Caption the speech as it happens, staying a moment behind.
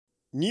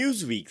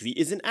News Weekly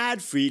is an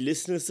ad-free,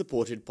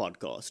 listener-supported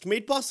podcast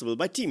made possible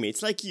by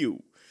teammates like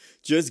you.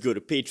 Just go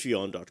to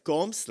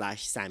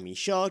patreon.com/Sammy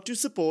Shah to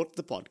support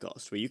the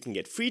podcast, where you can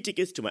get free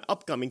tickets to my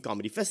upcoming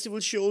comedy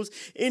festival shows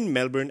in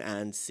Melbourne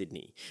and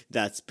Sydney.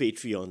 That's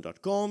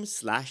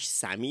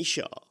patreon.com/Sammy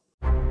Shah.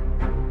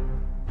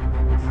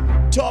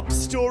 Top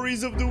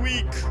stories of the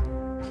week.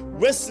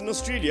 Western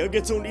Australia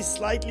gets only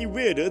slightly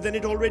weirder than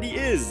it already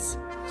is.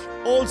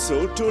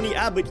 Also, Tony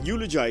Abbott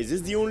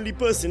eulogizes the only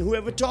person who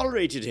ever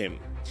tolerated him.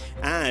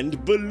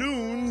 And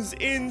balloons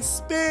in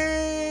space!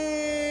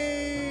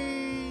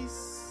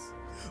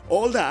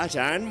 All that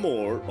and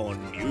more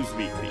on News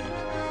Weekly.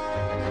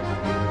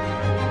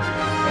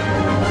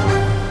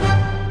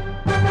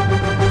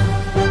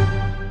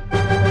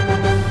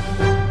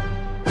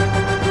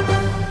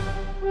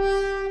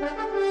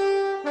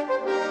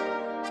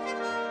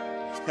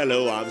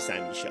 Hello, I'm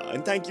Sammy Shah,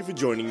 and thank you for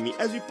joining me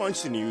as we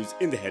punch the news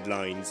in the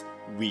headlines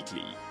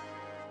weekly.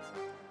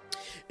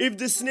 If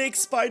the snakes,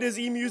 spiders,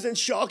 emus, and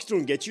sharks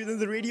don't get you, then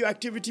the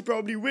radioactivity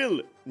probably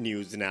will.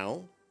 News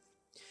now.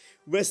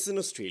 Western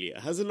Australia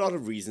has a lot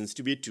of reasons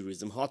to be a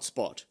tourism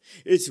hotspot.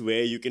 It's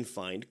where you can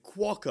find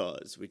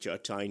quokkas, which are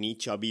tiny,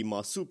 chubby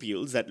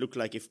marsupials that look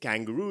like if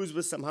kangaroos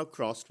were somehow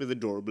crossed with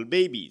adorable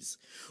babies.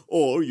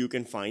 Or you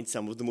can find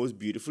some of the most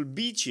beautiful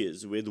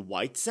beaches with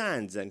white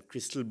sands and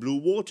crystal blue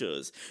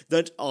waters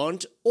that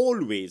aren't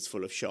always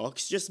full of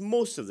sharks, just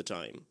most of the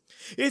time.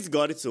 It's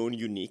got its own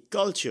unique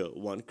culture,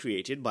 one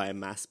created by a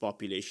mass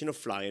population of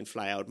fly-in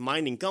fly-out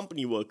mining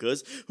company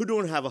workers who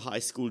don't have a high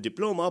school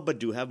diploma but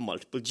do have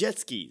multiple jet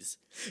skis.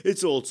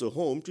 It's also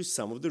home to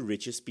some of the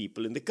richest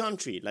people in the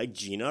country, like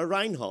Gina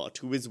Rinehart,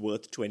 who is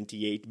worth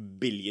 $28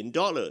 billion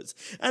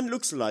and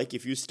looks like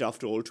if you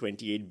stuffed all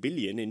 $28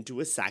 billion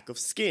into a sack of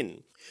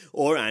skin.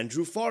 Or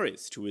Andrew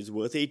Forrest, who is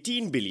worth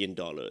 $18 billion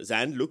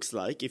and looks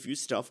like if you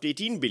stuffed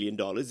 $18 billion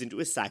into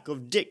a sack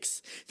of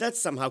dicks.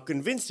 That's somehow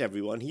convinced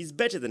everyone he's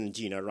better than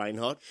Gina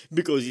Rinehart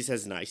because he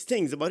says nice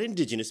things about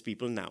Indigenous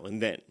people now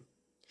and then.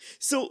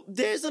 So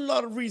there's a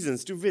lot of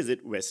reasons to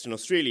visit Western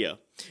Australia.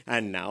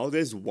 And now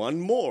there's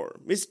one more,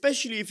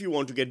 especially if you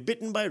want to get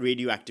bitten by a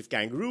radioactive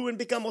kangaroo and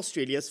become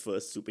Australia's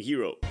first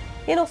superhero.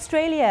 In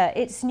Australia,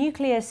 its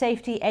nuclear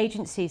safety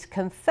agencies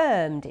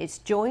confirmed it's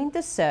joined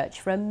the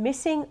search for a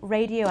missing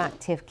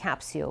radioactive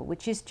capsule,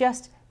 which is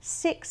just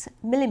 6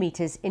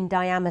 millimetres in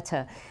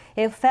diameter.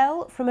 It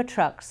fell from a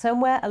truck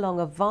somewhere along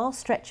a vast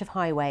stretch of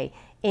highway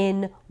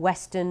in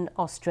Western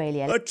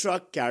Australia. A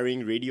truck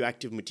carrying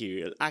radioactive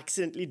material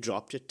accidentally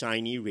dropped a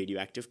tiny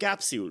radioactive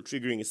capsule,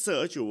 triggering a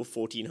search over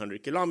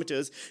 1,400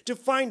 kilometers to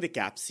find the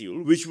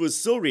capsule, which was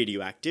so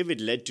radioactive it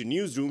led to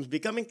newsrooms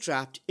becoming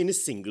trapped in a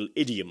single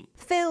idiom.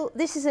 Phil,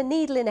 this is a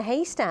needle in a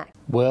haystack.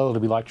 Well,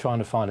 it'll be like trying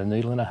to find a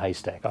needle in a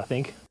haystack, I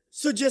think.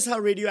 So just how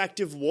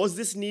radioactive was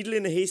this needle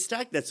in a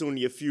haystack that's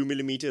only a few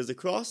millimeters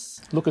across?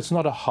 Look, it's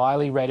not a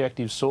highly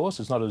radioactive source.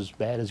 It's not as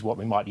bad as what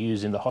we might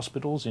use in the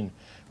hospitals in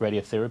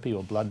radiotherapy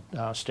or blood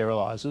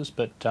sterilisers,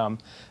 but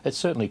it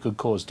certainly could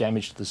cause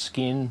damage to the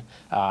skin.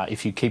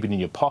 If you keep it in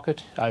your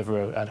pocket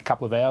over a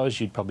couple of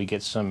hours, you'd probably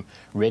get some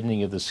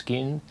reddening of the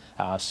skin,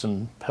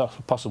 some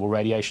possible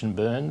radiation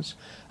burns.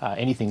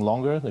 Anything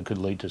longer that could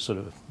lead to sort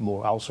of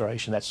more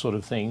ulceration, that sort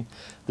of thing.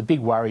 The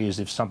big worry is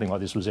if something like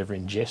this was ever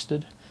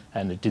ingested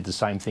and it did the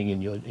same thing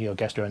in your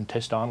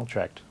gastrointestinal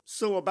tract.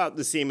 So about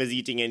the same as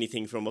eating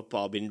anything from a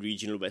pub in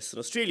regional Western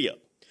Australia.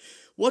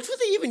 What were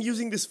they even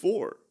using this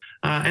for?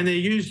 And they're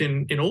used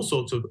in all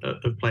sorts of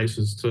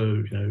places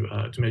to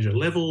measure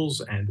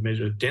levels and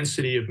measure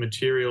density of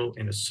material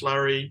in a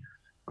slurry.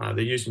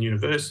 They're used in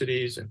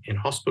universities and in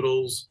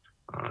hospitals.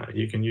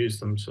 You can use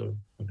them to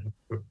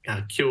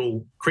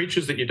kill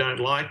creatures that you don't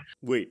like.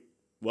 Wait,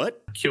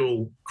 what?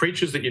 Kill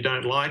creatures that you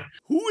don't like.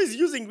 Who is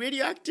using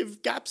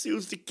radioactive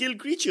capsules to kill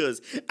creatures?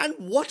 And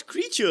what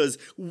creatures?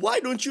 Why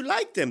don't you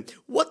like them?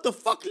 What the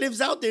fuck lives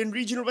out there in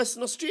regional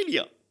Western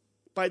Australia?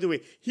 By the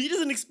way, he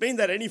doesn't explain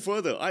that any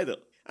further either.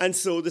 And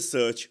so the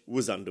search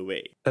was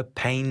underway. A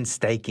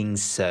painstaking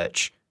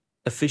search.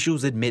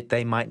 Officials admit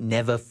they might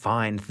never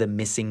find the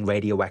missing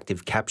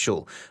radioactive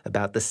capsule,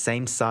 about the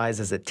same size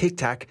as a Tic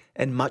Tac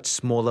and much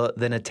smaller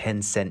than a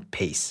 10-cent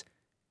piece.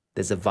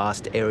 There's a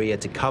vast area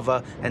to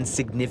cover and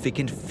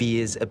significant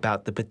fears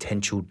about the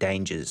potential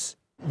dangers.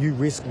 You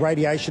risk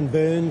radiation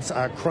burns,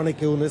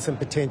 chronic illness and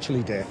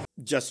potentially death.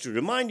 Just to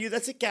remind you,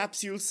 that's a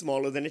capsule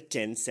smaller than a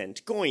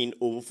 10-cent coin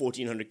over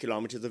 1,400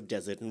 kilometers of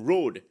desert and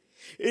road.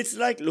 It's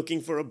like looking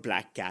for a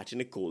black cat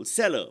in a coal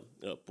cellar,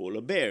 a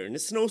polar bear in a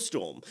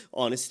snowstorm,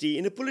 honesty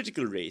in a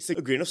political race, a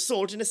grain of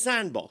salt in a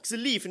sandbox, a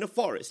leaf in a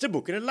forest, a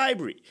book in a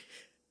library.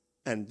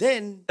 And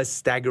then a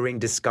staggering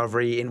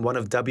discovery in one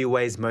of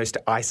WA's most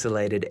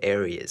isolated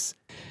areas.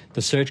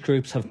 The search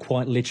groups have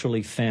quite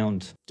literally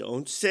found...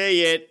 Don't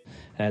say it.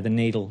 The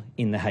needle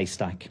in the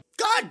haystack.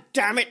 God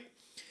damn it!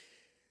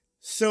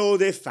 So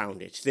they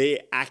found it. They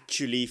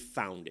actually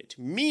found it.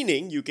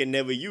 Meaning you can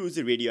never use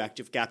a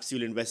radioactive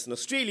capsule in Western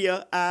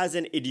Australia as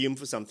an idiom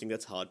for something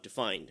that's hard to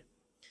find.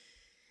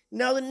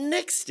 Now the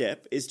next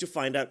step is to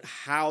find out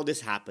how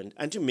this happened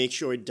and to make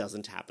sure it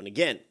doesn't happen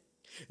again.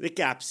 The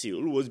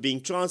capsule was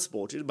being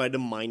transported by the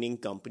mining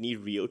company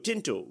Rio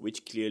Tinto,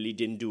 which clearly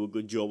didn't do a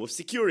good job of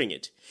securing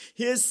it.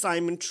 Here's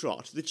Simon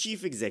Trott, the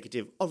chief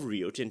executive of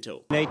Rio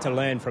Tinto. We need to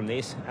learn from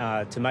this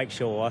to make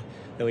sure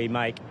that we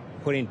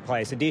put in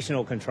place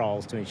additional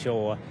controls to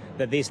ensure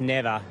that this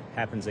never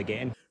happens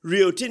again.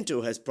 Rio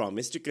Tinto has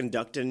promised to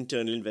conduct an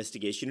internal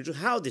investigation into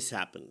how this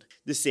happened,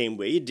 the same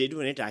way it did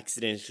when it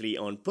accidentally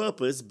on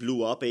purpose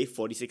blew up a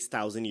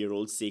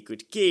 46,000-year-old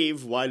sacred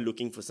cave while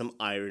looking for some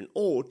iron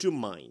ore to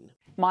mine.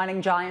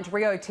 Mining giant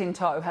Rio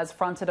Tinto has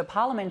fronted a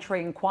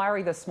parliamentary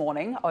inquiry this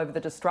morning over the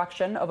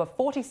destruction of a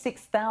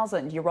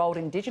 46,000-year-old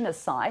Indigenous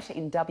site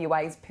in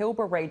WA's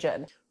Pilbara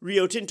region.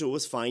 Rio Tinto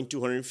was fined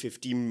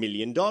 $250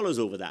 million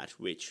over that,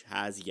 which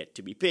has yet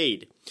to be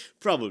paid.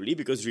 Probably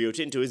because Rio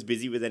Tinto is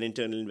busy with an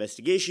internal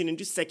investigation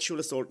into sexual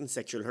assault and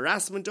sexual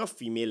harassment of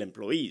female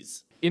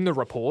employees. In the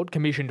report,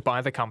 commissioned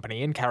by the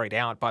company and carried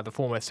out by the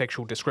former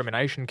Sexual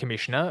Discrimination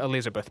Commissioner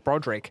Elizabeth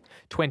Broderick,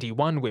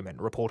 21 women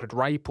reported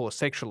rape or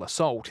sexual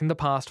assault in the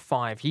past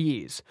 5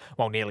 years,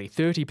 while nearly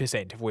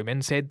 30% of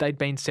women said they'd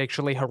been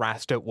sexually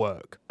harassed at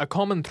work. A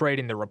common thread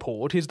in the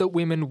report is that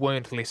women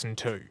weren't listened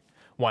to.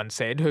 One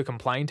said her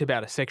complaint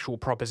about a sexual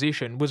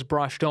proposition was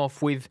brushed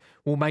off with,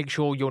 "We'll make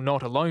sure you're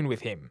not alone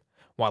with him,"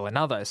 while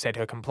another said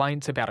her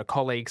complaints about a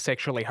colleague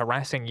sexually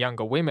harassing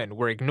younger women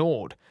were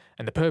ignored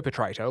and the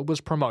perpetrator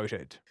was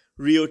promoted.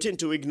 Rio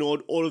Tinto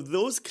ignored all of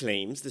those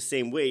claims the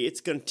same way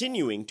it's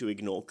continuing to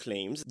ignore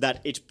claims that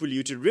it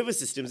polluted river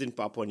systems in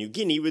Papua New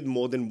Guinea with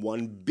more than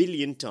 1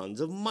 billion tonnes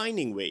of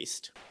mining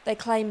waste. They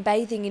claim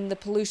bathing in the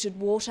polluted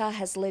water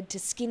has led to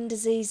skin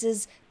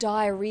diseases,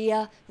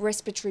 diarrhoea,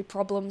 respiratory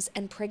problems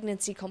and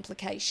pregnancy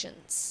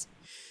complications.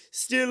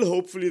 Still,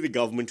 hopefully the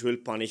government will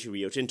punish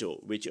Rio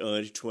Tinto, which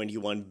earned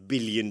 $21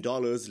 billion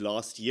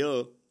last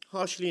year,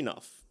 harshly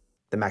enough.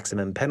 The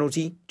maximum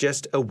penalty,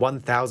 just a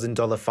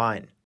 $1,000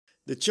 fine.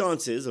 The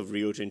chances of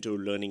Rio Tinto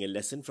learning a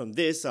lesson from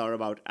this are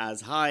about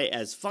as high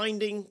as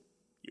finding,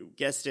 you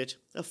guessed it,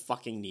 a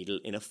fucking needle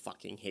in a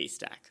fucking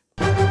haystack.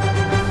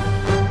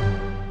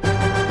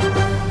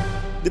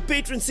 The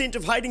patron saint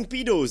of hiding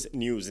pedos,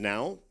 news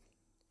now.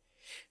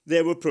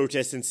 There were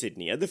protests in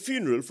Sydney at the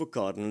funeral for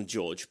Cardinal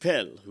George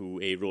Pell, who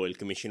a royal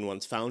commission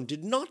once found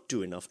did not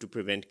do enough to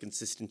prevent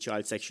consistent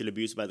child sexual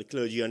abuse by the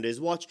clergy under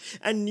his watch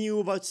and knew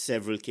about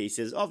several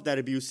cases of that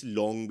abuse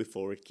long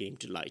before it came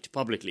to light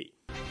publicly.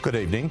 Good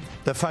evening.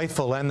 The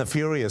faithful and the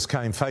furious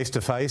came face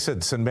to face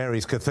at St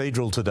Mary's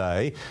Cathedral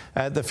today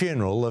at the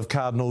funeral of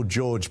Cardinal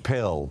George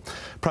Pell.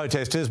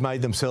 Protesters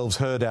made themselves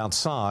heard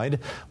outside,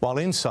 while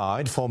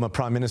inside, former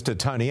Prime Minister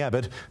Tony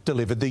Abbott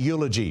delivered the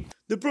eulogy.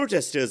 The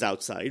protesters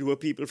outside were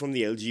people from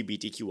the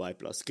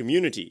LGBTQI+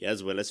 community,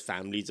 as well as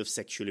families of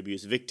sexual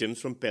abuse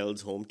victims from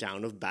Pell's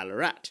hometown of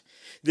Ballarat.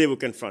 They were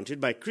confronted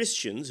by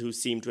Christians who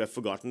seemed to have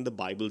forgotten the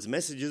Bible's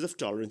messages of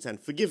tolerance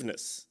and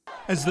forgiveness.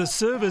 As the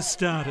service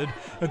started,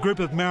 a group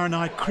of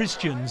Maronite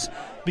Christians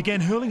began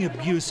hurling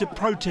abuse at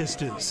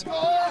protesters.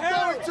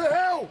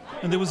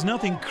 And there was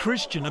nothing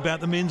Christian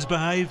about the men's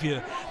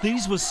behaviour.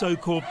 These were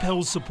so-called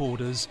Pell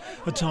supporters,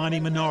 a tiny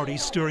minority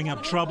stirring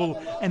up trouble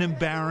and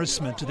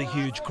embarrassment to the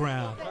huge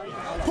crowd.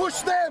 Push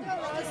them!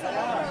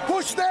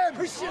 Push them!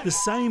 The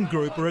same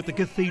group were at the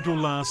cathedral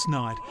last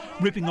night,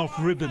 ripping off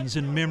ribbons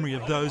in memory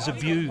of those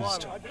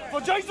abused.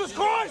 For Jesus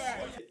Christ!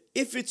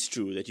 If it's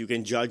true that you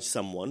can judge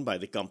someone by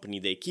the company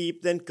they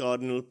keep, then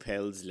Cardinal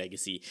Pell's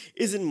legacy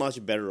isn't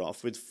much better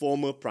off with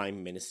former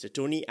Prime Minister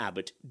Tony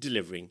Abbott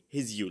delivering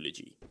his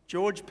eulogy.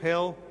 George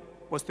Pell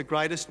was the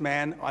greatest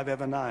man I've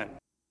ever known.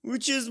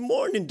 Which is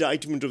more an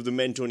indictment of the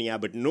men Tony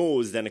Abbott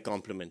knows than a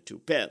compliment to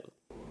Pell.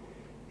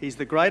 He's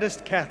the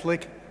greatest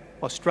Catholic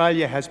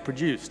Australia has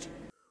produced.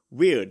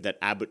 Weird that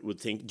Abbott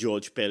would think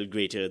George Pell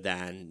greater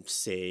than,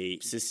 say,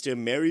 Sister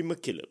Mary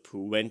MacKillop,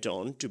 who went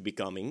on to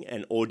becoming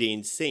an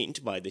ordained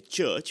saint by the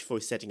church for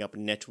setting up a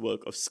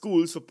network of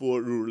schools for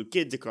poor rural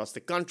kids across the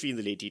country in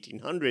the late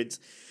 1800s,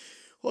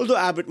 although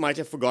Abbott might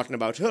have forgotten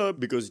about her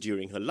because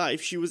during her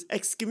life she was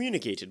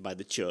excommunicated by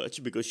the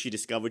church because she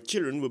discovered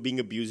children were being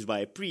abused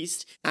by a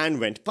priest and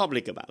went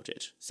public about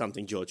it,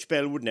 something George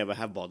Pell would never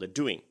have bothered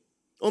doing.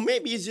 Or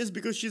maybe it's just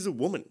because she's a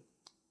woman.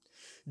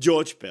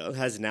 George Pell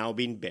has now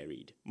been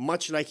buried,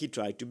 much like he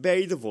tried to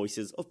bury the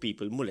voices of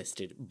people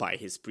molested by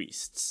his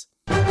priests.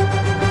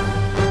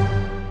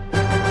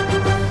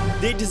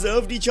 They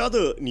deserved each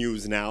other,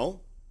 news now.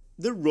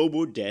 The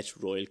Robo-Debt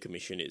Royal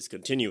Commission is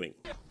continuing.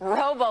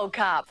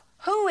 RoboCop.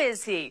 Who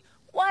is he?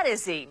 What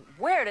is he?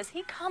 Where does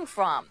he come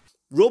from?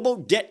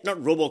 Robo-Debt, not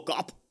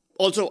RoboCop.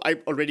 Also, I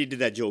already did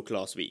that joke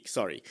last week,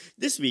 sorry.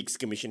 This week's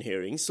commission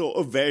hearing saw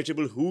a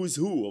veritable who's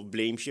who of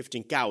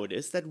blame-shifting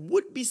cowardice that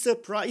would be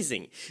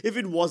surprising if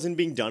it wasn't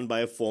being done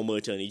by a former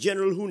Attorney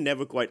General who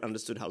never quite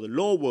understood how the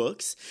law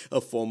works, a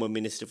former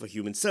Minister for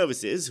Human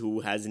Services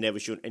who has never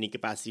shown any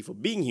capacity for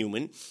being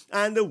human,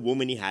 and the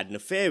woman he had an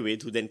affair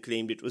with who then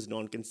claimed it was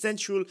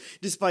non-consensual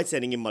despite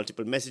sending him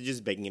multiple messages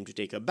begging him to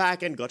take her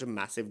back and got a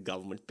massive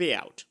government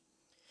payout.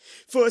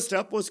 First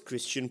up was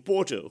Christian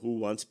Porter, who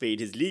once paid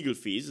his legal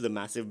fees with a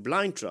massive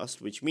blind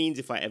trust, which means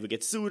if I ever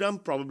get sued, I'm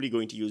probably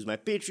going to use my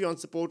Patreon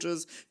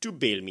supporters to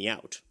bail me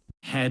out.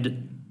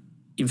 Had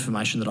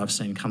information that I've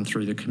seen come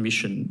through the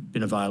Commission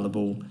been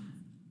available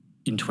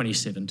in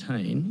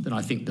 2017, then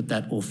I think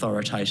that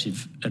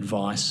authoritative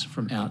advice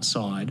from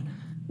outside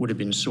would have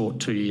been sought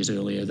 2 years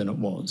earlier than it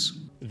was.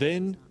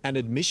 Then an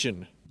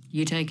admission.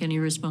 You take any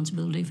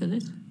responsibility for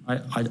this?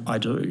 I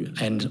do,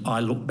 and I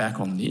look back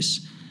on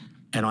this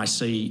and I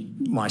see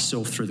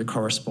myself through the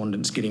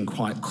correspondence getting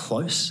quite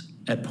close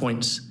at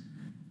points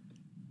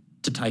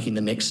to taking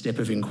the next step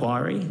of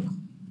inquiry,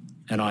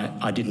 and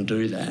I didn't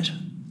do that.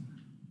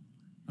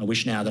 I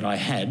wish now that I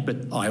had,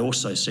 but I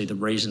also see the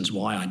reasons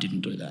why I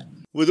didn't do that.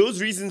 Were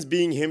those reasons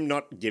being him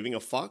not giving a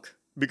fuck?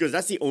 Because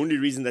that's the only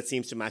reason that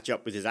seems to match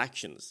up with his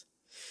actions.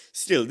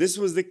 Still, this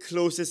was the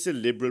closest a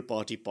Liberal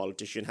Party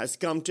politician has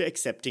come to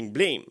accepting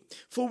blame,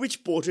 for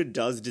which Porter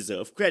does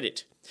deserve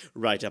credit,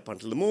 right up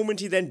until the moment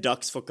he then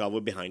ducks for cover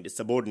behind his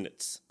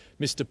subordinates.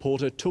 Mr.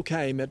 Porter took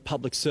aim at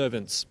public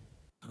servants.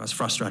 I was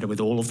frustrated with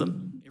all of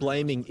them.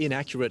 Blaming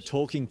inaccurate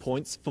talking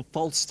points for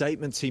false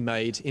statements he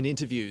made in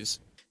interviews.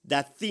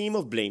 That theme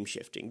of blame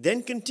shifting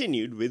then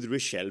continued with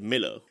Rochelle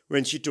Miller,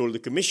 when she told the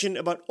Commission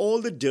about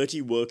all the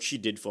dirty work she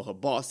did for her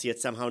boss, yet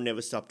somehow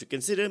never stopped to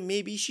consider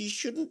maybe she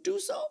shouldn't do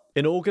so.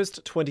 In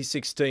August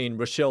 2016,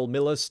 Rochelle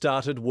Miller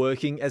started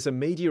working as a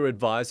media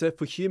advisor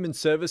for Human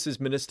Services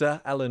Minister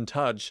Alan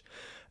Tudge.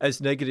 As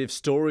negative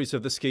stories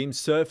of the scheme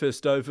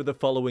surfaced over the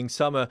following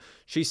summer,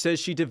 she says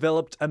she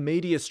developed a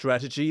media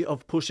strategy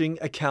of pushing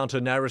a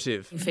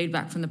counter-narrative.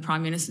 Feedback from the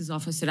Prime Minister's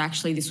office that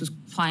actually this was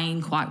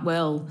playing quite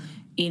well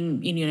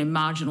in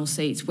marginal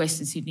seats,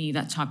 Western Sydney,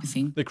 that type of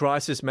thing. The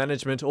crisis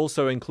management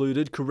also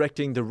included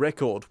correcting the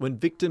record when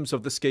victims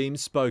of the scheme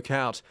spoke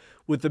out,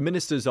 with the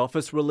Minister's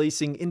office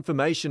releasing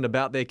information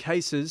about their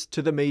cases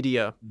to the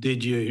media.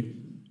 Did you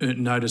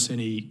notice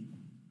any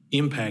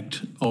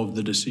impact of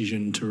the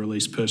decision to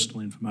release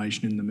personal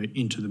information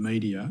into the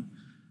media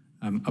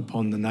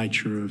upon the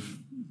nature of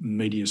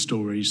media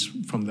stories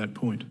from that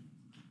point?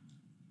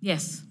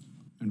 Yes.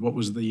 And what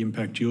was the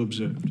impact you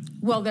observed?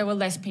 Well, there were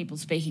less people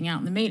speaking out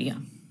in the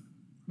media,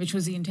 which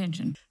was the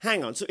intention.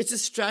 Hang on, so it's a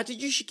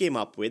strategy she came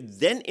up with,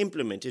 then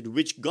implemented,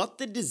 which got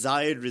the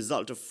desired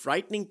result of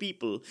frightening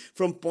people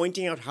from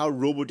pointing out how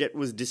Robodebt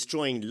was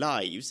destroying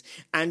lives,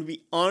 and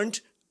we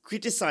aren't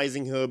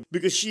criticizing her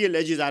because she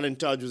alleges Alan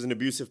Tudge was an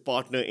abusive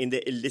partner in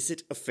their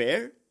illicit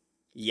affair?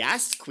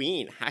 Yes,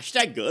 queen.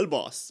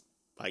 #girlboss,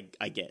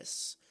 I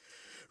guess.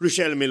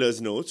 Rochelle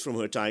Miller's notes from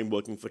her time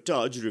working for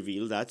Tudge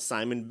reveal that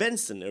Simon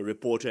Benson, a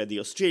reporter at The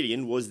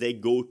Australian, was their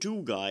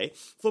go-to guy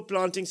for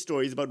planting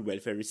stories about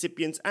welfare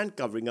recipients and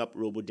covering up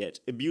Robodebt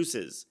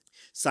abuses.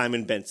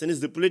 Simon Benson is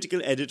the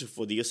political editor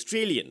for The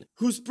Australian,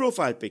 whose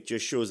profile picture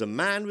shows a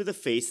man with a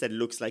face that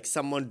looks like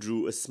someone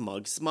drew a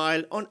smug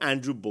smile on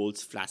Andrew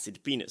Bolt's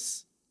flaccid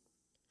penis.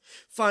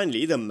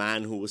 Finally, the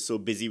man who was so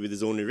busy with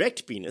his own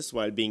erect penis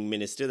while being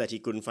minister that he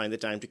couldn't find the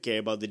time to care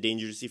about the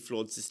dangerously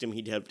flawed system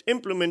he'd helped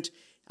implement,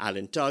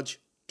 Alan Tudge,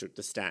 took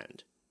the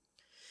stand.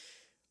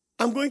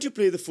 I'm going to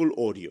play the full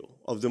audio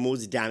of the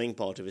most damning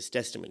part of his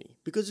testimony,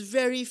 because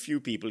very few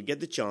people get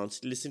the chance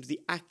to listen to the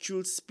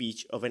actual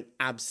speech of an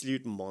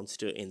absolute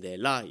monster in their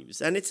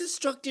lives, and it's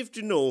instructive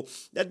to know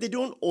that they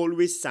don't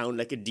always sound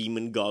like a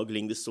demon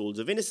gargling the souls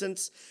of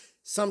innocents.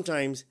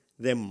 Sometimes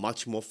they're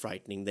much more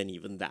frightening than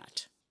even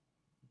that.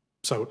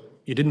 So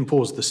you didn't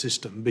pause the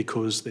system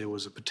because there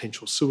was a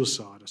potential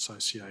suicide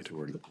associated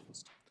with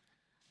it.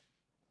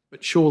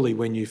 But surely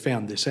when you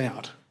found this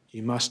out,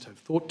 you must have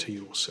thought to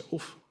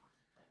yourself,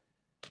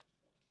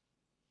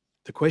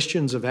 the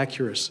questions of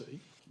accuracy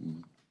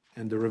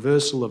and the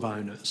reversal of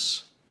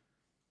onus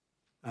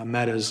are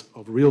matters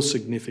of real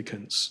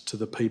significance to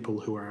the people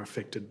who are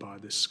affected by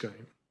this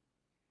scheme.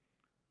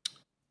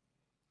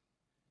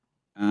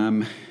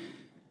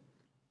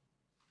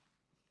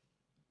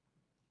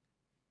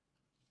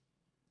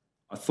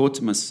 I thought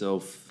to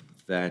myself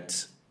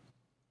that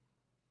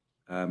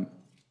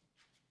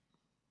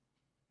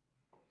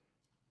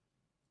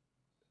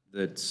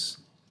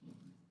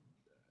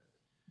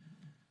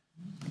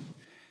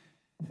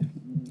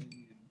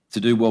to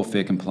do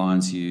welfare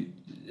compliance,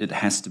 it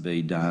has to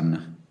be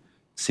done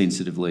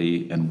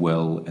sensitively and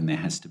well, and there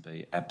has to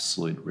be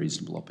absolute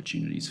reasonable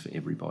opportunities for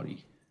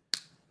everybody.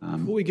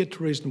 Before we get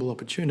to reasonable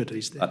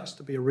opportunities, there has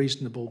to be a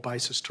reasonable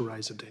basis to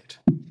raise a debt.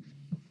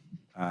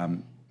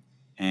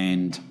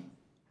 And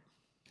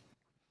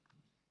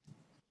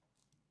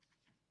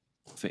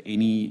for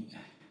any,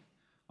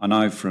 I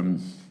know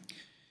from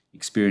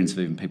experience of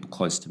even people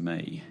close to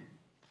me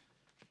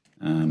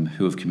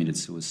who have committed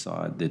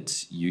suicide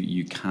that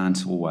you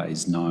can't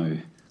always know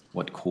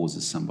what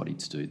causes somebody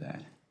to do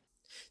that.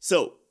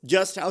 So,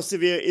 just how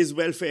severe is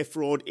welfare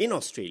fraud in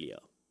Australia?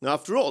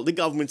 After all, the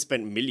government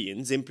spent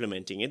millions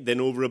implementing it, then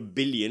over $1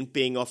 billion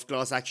paying off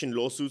class action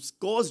lawsuits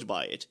caused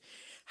by it.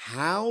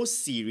 How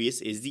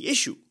serious is the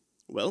issue?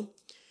 Well,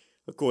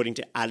 according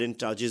to Alan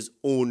Tudge's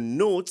own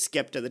notes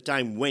kept at the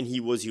time when he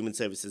was Human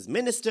Services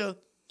Minister,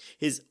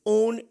 His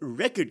own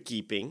record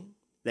keeping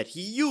that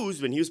he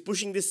used when he was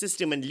pushing this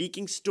system and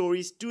leaking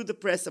stories to the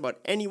press about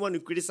anyone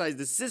who criticized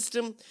the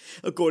system,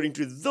 according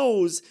to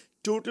those,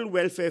 total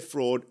welfare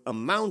fraud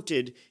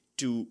amounted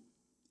to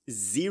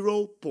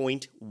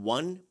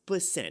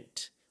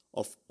 0.1%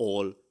 of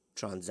all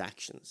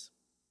transactions.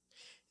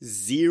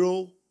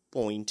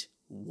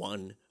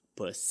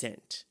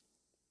 0.1%.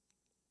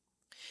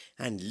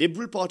 And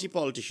Liberal Party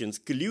politicians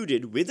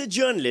colluded with a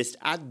journalist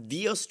at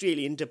The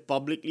Australian to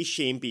publicly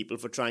shame people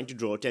for trying to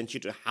draw attention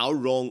to how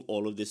wrong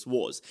all of this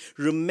was.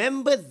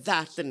 Remember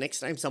that the next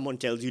time someone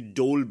tells you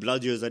dole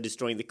bludgers are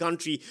destroying the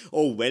country,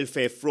 or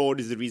welfare fraud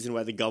is the reason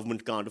why the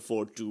government can't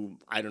afford to,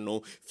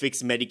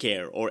 fix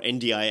Medicare or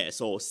NDIS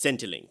or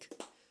Centrelink.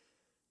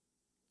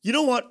 You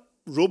know what?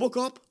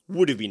 RoboCop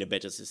would have been a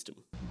better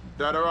system.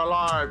 Dead or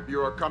alive, you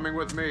are coming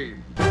with me.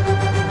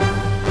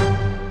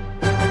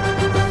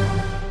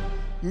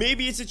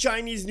 Maybe it's a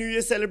Chinese New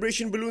Year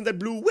celebration balloon that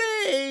blew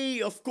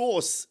way. Of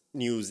course,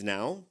 news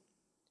now.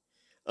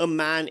 A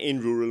man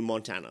in rural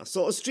Montana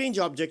saw a strange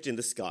object in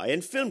the sky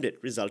and filmed it,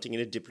 resulting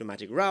in a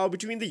diplomatic row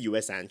between the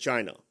US and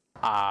China.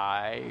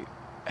 I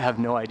have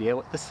no idea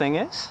what this thing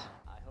is.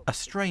 A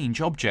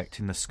strange object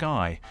in the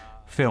sky,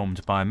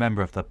 filmed by a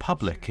member of the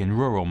public in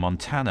rural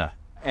Montana.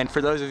 And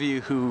for those of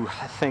you who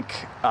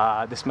think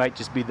this might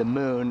just be the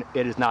moon,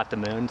 it is not the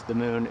moon. The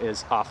moon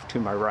is off to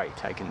my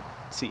right. I can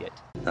see it.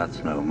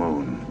 That's no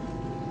moon.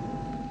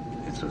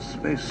 It's a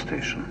space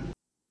station.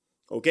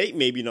 Okay,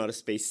 maybe not a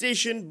space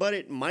station, but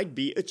it might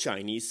be a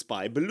Chinese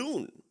spy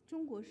balloon.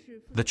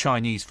 The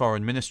Chinese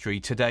Foreign Ministry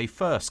today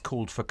first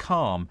called for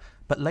calm,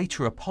 but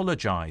later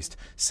apologised,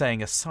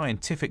 saying a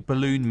scientific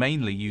balloon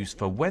mainly used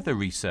for weather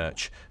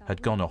research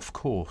had gone off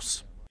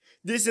course.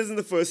 This isn't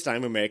the first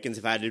time Americans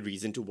have had a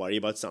reason to worry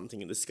about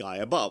something in the sky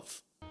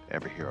above.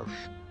 Ever hear of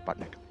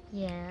Sputnik?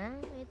 Yeah,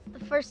 it's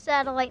the first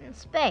satellite in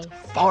space.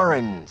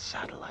 Foreign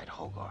satellite,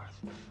 Hogarth,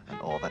 and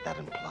all that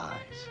implies.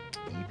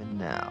 Even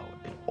now,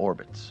 it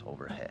orbits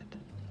overhead.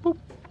 Boop,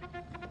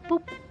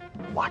 boop,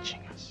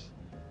 watching us.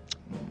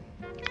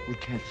 We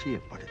can't see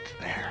it, but it's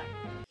there.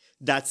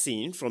 That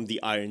scene from The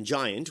Iron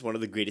Giant, one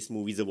of the greatest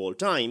movies of all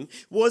time,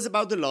 was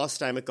about the last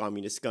time a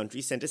communist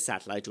country sent a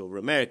satellite over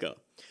America.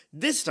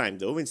 This time,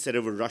 though, instead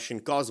of a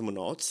Russian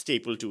cosmonaut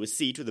stapled to a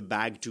seat with a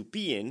bag to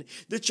pee in,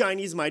 the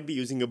Chinese might be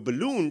using a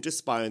balloon to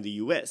spy on the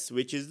US,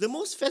 which is the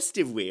most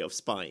festive way of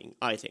spying,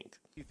 I think.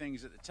 A few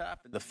things at the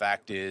top. The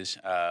fact is,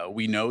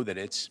 we know that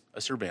it's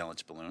a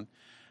surveillance balloon,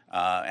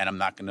 and I'm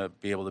not going to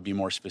be able to be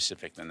more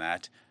specific than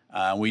that.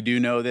 We do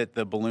know that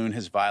the balloon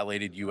has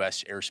violated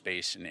U.S.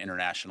 airspace and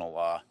international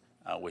law,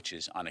 which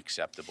is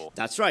unacceptable.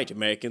 That's right.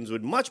 Americans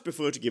would much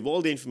prefer to give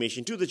all the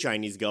information to the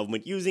Chinese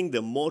government using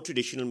the more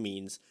traditional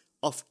means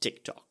of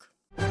TikTok.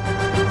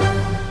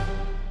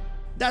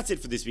 That's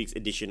it for this week's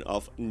edition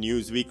of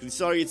News Weekly.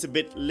 Sorry it's a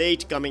bit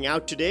late coming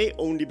out today,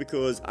 only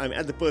because I'm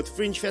at the Perth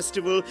Fringe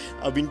Festival.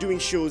 I've been doing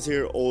shows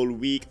here all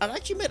week. I've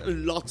actually met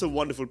lots of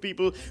wonderful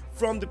people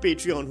from the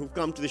Patreon who've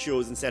come to the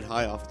shows and said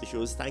hi after the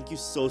shows. Thank you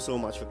so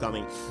much for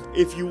coming.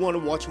 If you want to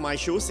watch my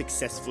show,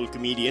 Successful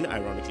Comedian,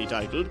 ironically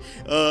titled,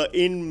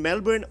 in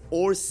Melbourne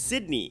or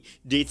Sydney,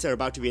 dates are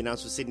about to be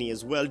announced for Sydney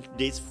as well.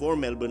 Dates for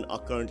Melbourne are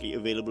currently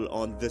available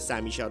on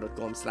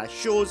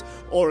thesammyshow.com/shows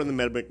or on the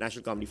Melbourne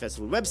International Comedy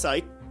Festival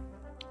website.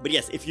 But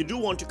yes, if you do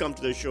want to come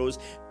to those shows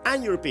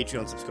and you're a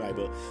Patreon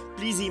subscriber,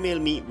 please email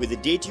me with the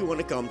date you want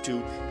to come to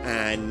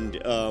and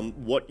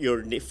what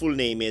your full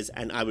name is,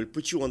 and I will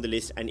put you on the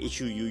list and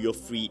issue you your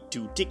free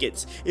 2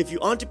 tickets. If you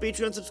aren't a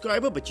Patreon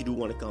subscriber but you do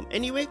want to come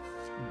anyway,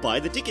 buy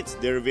the tickets.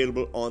 They're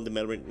available on the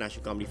Melbourne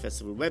International Comedy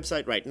Festival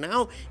website right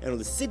now and on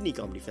the Sydney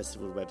Comedy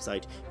Festival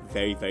website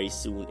very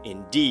soon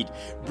indeed.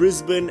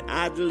 Brisbane,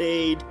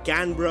 Adelaide,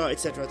 Canberra,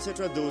 etc.,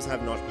 those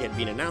have not yet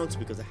been announced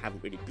because I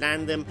haven't really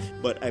planned them,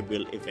 but I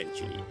will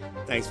eventually.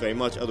 Thanks very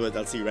much. Otherwise,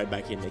 I'll see you right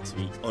back here next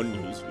week on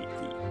News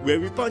Weekly, where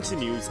we punch the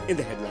news in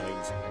the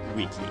headlines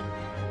weekly.